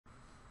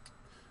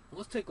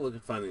Let's take a look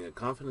at finding a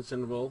confidence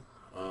interval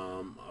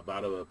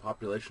about a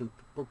population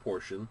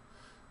proportion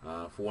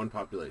for one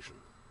population.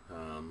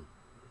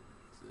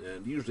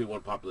 And usually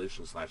one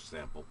population slash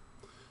sample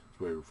is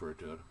the way we refer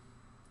to it.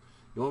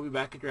 You want to be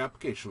back at your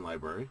application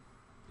library.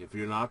 If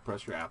you're not,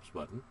 press your apps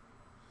button.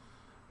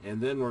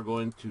 And then we're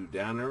going to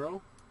down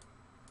arrow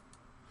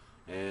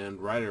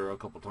and right arrow a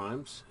couple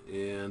times.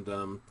 And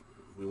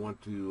we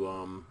want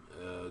to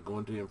go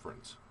into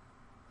inference.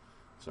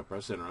 So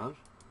press enter on it.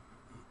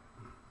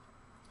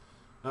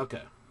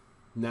 Okay.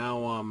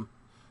 Now,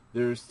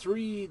 there's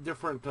three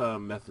different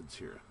methods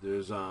here.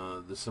 There's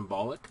the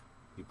symbolic.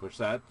 You push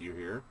that, you're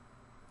here.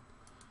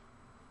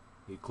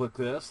 You click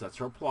this,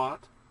 that's our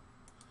plot.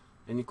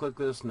 And you click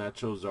this, and that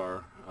shows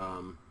our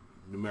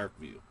numeric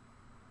view.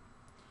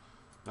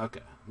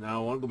 Okay.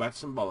 Now I want to go back to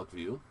symbolic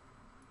view.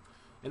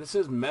 And it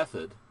says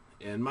method,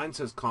 and mine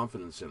says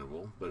confidence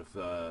interval. But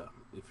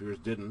if yours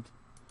didn't,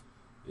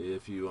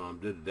 if you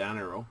did a down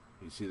arrow,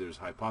 you see there's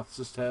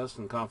hypothesis test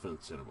and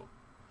confidence interval.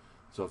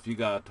 So if you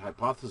got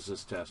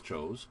hypothesis test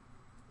chose,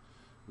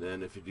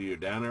 then if you do your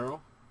down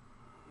arrow,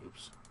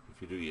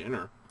 if you do your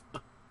enter,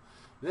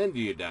 then do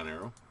your down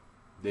arrow,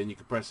 then you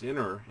can press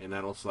enter and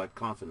that'll select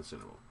confidence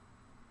interval.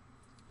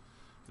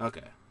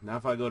 Okay, now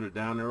if I go to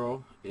down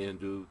arrow and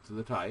do to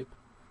the type,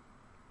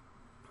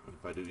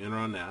 if I do enter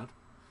on that,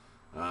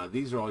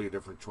 these are all your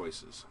different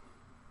choices.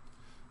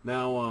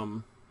 Now,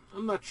 I'm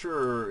not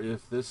sure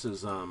if this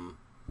is a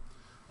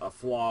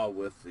flaw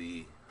with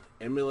the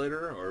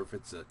emulator or if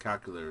it's a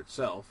calculator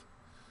itself,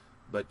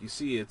 but you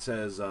see it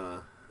says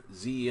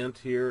zint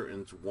here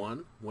and it's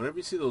 1. Whenever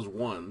you see those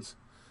ones,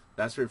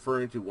 that's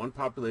referring to one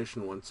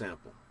population, one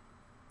sample.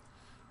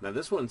 Now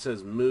this one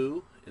says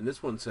mu and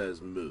this one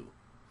says mu,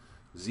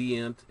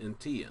 zint and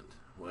tint.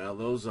 Well,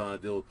 those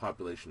deal with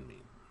population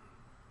mean.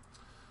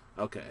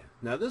 Okay,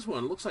 now this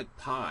one looks like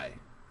pi,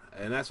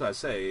 and that's what I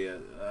say.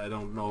 I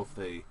don't know if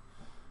they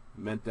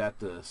meant that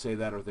to say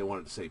that or if they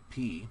wanted to say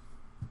p.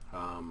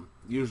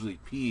 Usually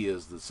P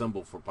is the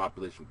symbol for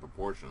population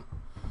proportion,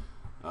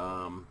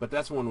 but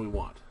that's the one we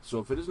want. So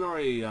if it isn't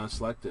already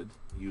selected,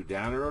 you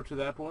down arrow to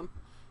that one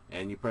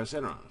and you press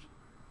enter on it,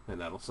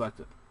 and that'll select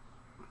it.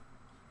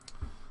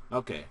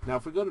 Okay, now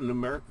if we go to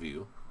numeric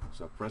view,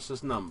 so press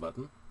this num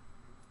button,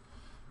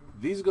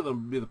 these are going to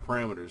be the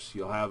parameters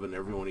you'll have in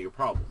every one of your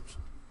problems.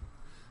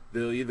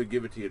 They'll either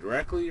give it to you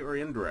directly or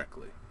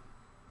indirectly.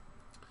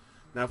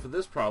 Now for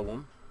this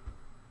problem,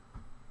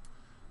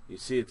 you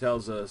see it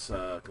tells us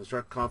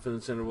construct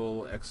confidence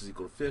interval x is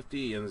equal to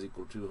 50, n is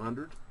equal to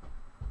 200.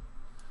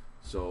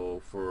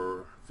 So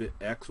for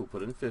x we'll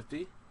put in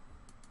 50,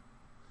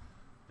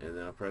 and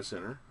then I'll press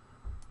enter.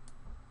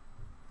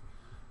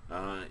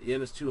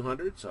 N is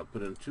 200, so I'll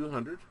put in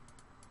 200,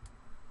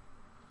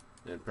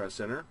 and press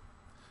enter.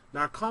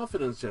 Now our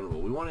confidence interval,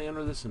 we want to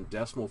enter this in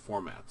decimal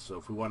format. So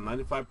if we want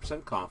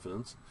 95%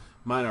 confidence,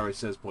 mine already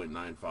says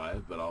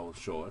 0.95, but I'll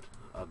show it.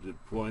 I'll do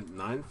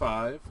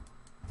 0.95.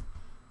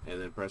 And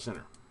then press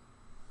enter,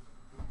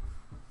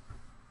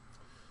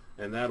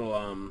 and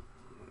that'll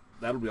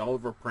be all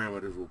of our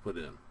parameters we'll put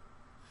in.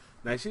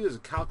 Now you see there's a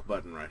calc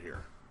button right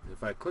here.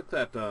 If I click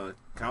that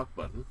calc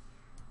button,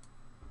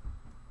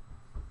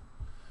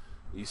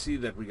 you see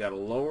that we got a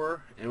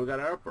lower and we got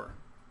an upper.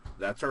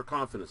 That's our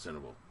confidence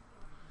interval.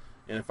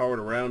 And if I were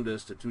to round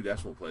this to 2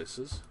 decimal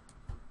places,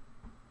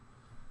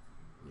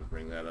 let me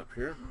bring that up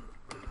here,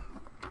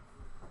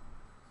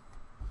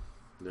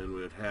 then we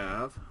would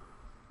have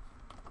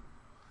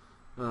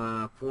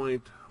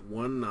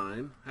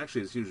 0.19.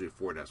 Actually, it's usually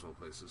 4 decimal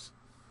places.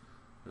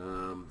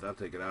 That'll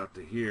take it out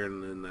to here,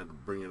 and then that'll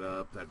bring it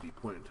up. That'd be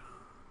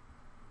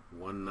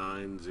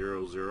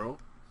 0.1900,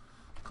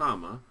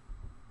 comma,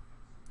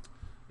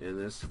 and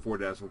this 4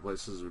 decimal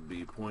places would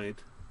be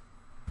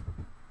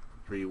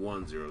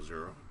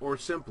 0.3100, or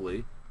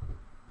simply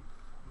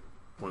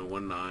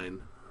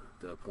 0.19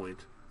 to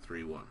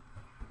 0.31.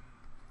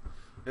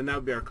 And that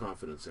would be our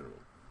confidence interval.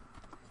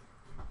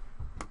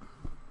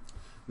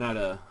 Now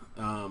to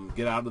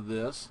get out of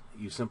this,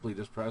 you simply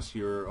just press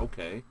your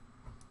OK,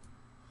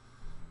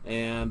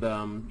 and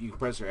you can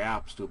press your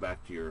apps to go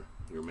back to your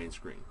main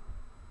screen.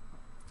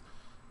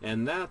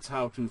 And that's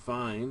how to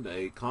find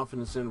a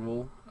confidence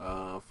interval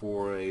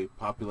for a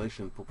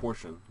population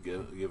proportion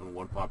given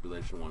one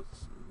population,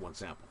 one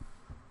sample.